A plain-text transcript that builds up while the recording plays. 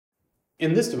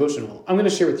In this devotional, I'm going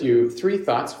to share with you 3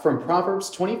 thoughts from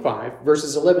Proverbs 25,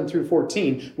 verses 11 through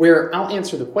 14, where I'll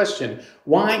answer the question,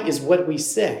 why is what we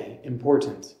say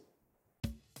important?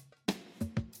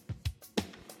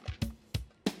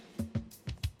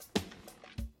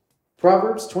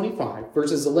 Proverbs 25,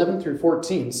 verses 11 through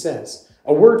 14 says,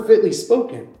 "A word fitly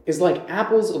spoken is like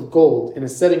apples of gold in a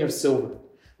setting of silver.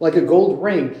 Like a gold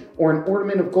ring or an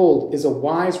ornament of gold is a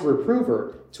wise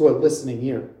reprover to a listening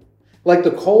ear. Like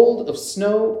the cold of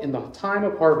snow in the time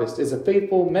of harvest is a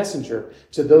faithful messenger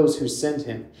to those who send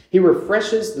him. He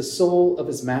refreshes the soul of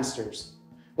his masters.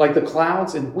 Like the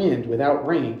clouds and wind without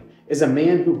rain is a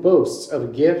man who boasts of a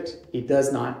gift he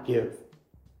does not give."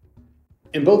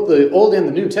 In both the Old and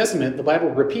the New Testament, the Bible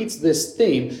repeats this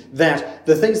theme that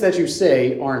the things that you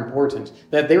say are important,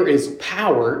 that there is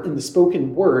power in the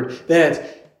spoken word that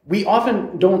we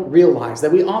often don't realize,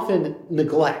 that we often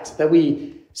neglect, that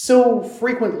we so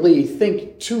frequently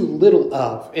think too little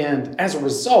of, and as a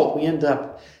result, we end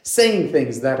up saying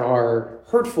things that are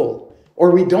hurtful,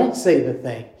 or we don't say the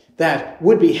thing that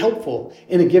would be helpful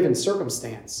in a given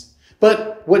circumstance.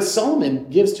 But what Solomon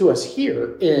gives to us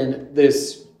here in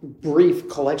this brief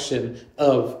collection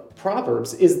of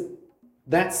Proverbs is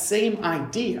that same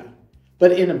idea,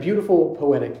 but in a beautiful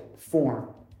poetic form.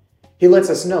 He lets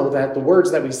us know that the words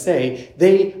that we say,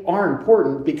 they are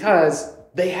important because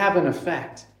they have an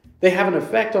effect. They have an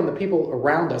effect on the people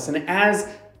around us. And as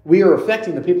we are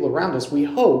affecting the people around us, we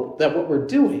hope that what we're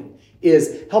doing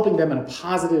is helping them in a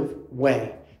positive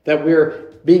way, that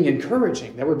we're being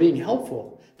encouraging, that we're being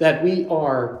helpful, that we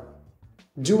are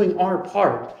doing our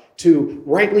part to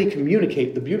rightly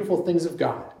communicate the beautiful things of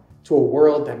God to a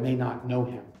world that may not know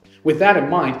him. With that in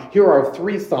mind, here are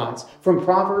 3 thoughts from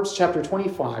Proverbs chapter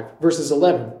 25, verses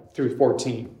 11 through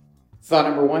 14. Thought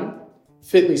number 1,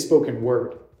 fitly spoken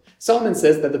word. Solomon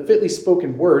says that the fitly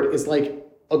spoken word is like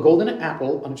a golden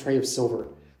apple on a tray of silver,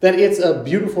 that it's a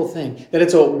beautiful thing, that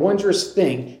it's a wondrous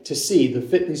thing to see the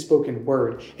fitly spoken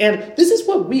word. And this is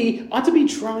what we ought to be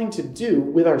trying to do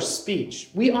with our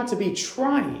speech. We ought to be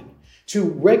trying to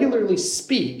regularly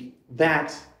speak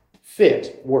that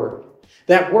fit word.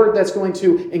 That word that's going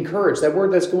to encourage, that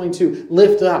word that's going to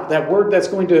lift up, that word that's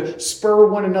going to spur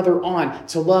one another on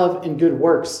to love and good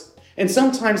works. And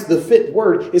sometimes the fit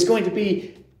word is going to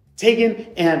be taken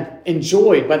and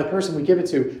enjoyed by the person we give it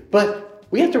to. But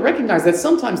we have to recognize that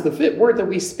sometimes the fit word that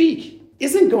we speak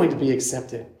isn't going to be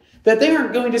accepted, that they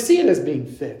aren't going to see it as being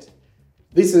fit.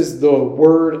 This is the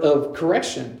word of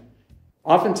correction.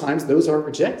 Oftentimes those are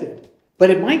rejected, but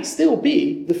it might still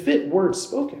be the fit word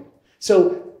spoken.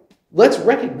 So let's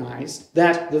recognize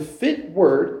that the fit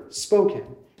word spoken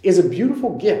is a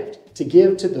beautiful gift to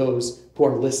give to those who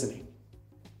are listening.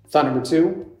 Thought number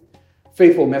 2,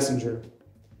 faithful messenger.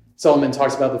 Solomon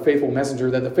talks about the faithful messenger,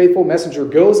 that the faithful messenger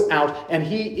goes out and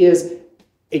he is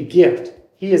a gift.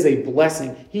 He is a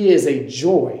blessing. He is a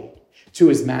joy to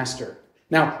his master.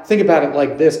 Now, think about it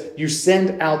like this. You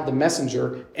send out the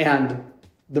messenger and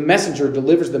the messenger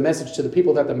delivers the message to the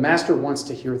people that the master wants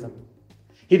to hear them.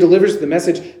 He delivers the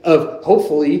message of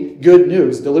hopefully good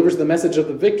news, delivers the message of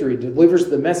the victory, delivers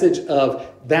the message of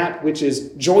that which is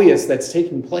joyous that's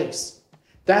taking place.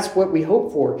 That's what we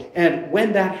hope for. And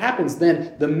when that happens,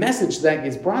 then the message that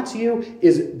is brought to you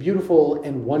is beautiful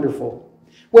and wonderful.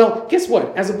 Well, guess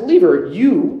what? As a believer,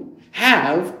 you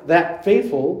have that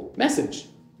faithful message.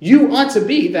 You ought to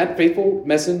be that faithful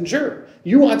messenger.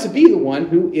 You ought to be the one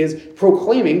who is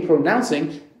proclaiming,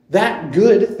 pronouncing that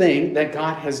good thing that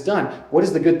God has done. What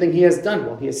is the good thing he has done?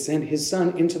 Well, he has sent his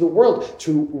son into the world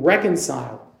to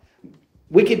reconcile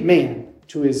wicked man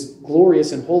to his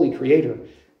glorious and holy creator.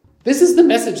 This is the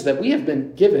message that we have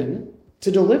been given to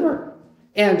deliver.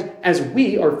 And as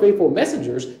we are faithful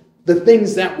messengers, the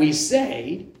things that we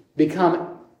say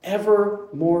become ever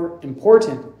more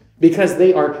important because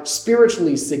they are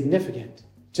spiritually significant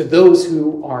to those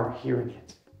who are hearing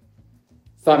it.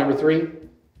 Thought number 3,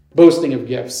 boasting of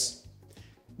gifts.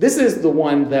 This is the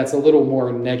one that's a little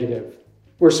more negative,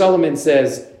 where Solomon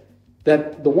says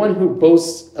that the one who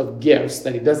boasts of gifts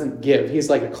that he doesn't give,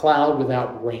 he's like a cloud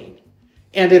without rain.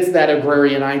 And it's that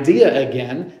agrarian idea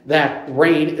again, that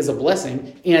rain is a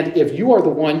blessing. And if you are the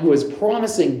one who is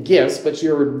promising gifts, but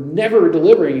you're never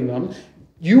delivering them,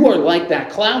 you are like that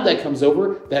cloud that comes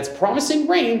over that's promising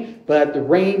rain, but the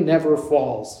rain never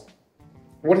falls.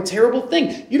 What a terrible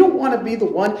thing. You don't want to be the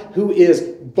one who is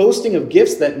boasting of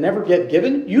gifts that never get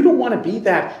given. You don't want to be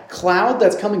that cloud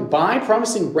that's coming by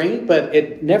promising rain, but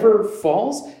it never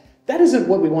falls. That isn't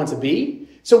what we want to be.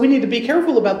 So we need to be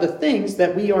careful about the things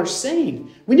that we are saying.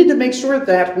 We need to make sure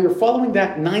that we are following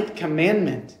that 9th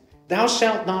commandment. Thou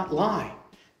shalt not lie.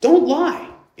 Don't lie.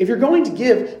 If you're going to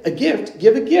give a gift,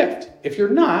 give a gift. If you're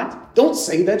not, don't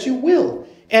say that you will.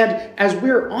 And as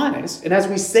we're honest and as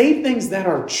we say things that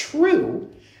are true,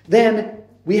 then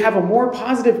we have a more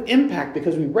positive impact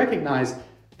because we recognize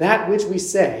that which we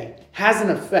say has an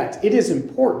effect. It is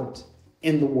important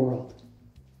in the world.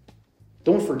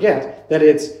 Don't forget that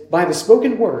it's by the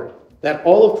spoken word that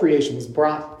all of creation was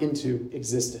brought into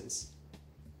existence.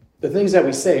 The things that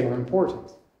we say are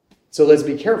important. So let's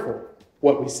be careful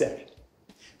what we say.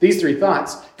 These three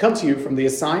thoughts come to you from the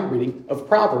assigned reading of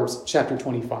Proverbs chapter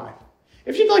 25.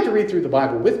 If you'd like to read through the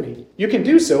Bible with me, you can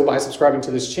do so by subscribing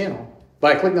to this channel,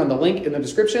 by clicking on the link in the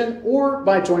description, or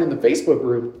by joining the Facebook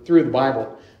group Through the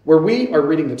Bible, where we are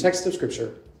reading the text of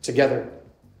Scripture together.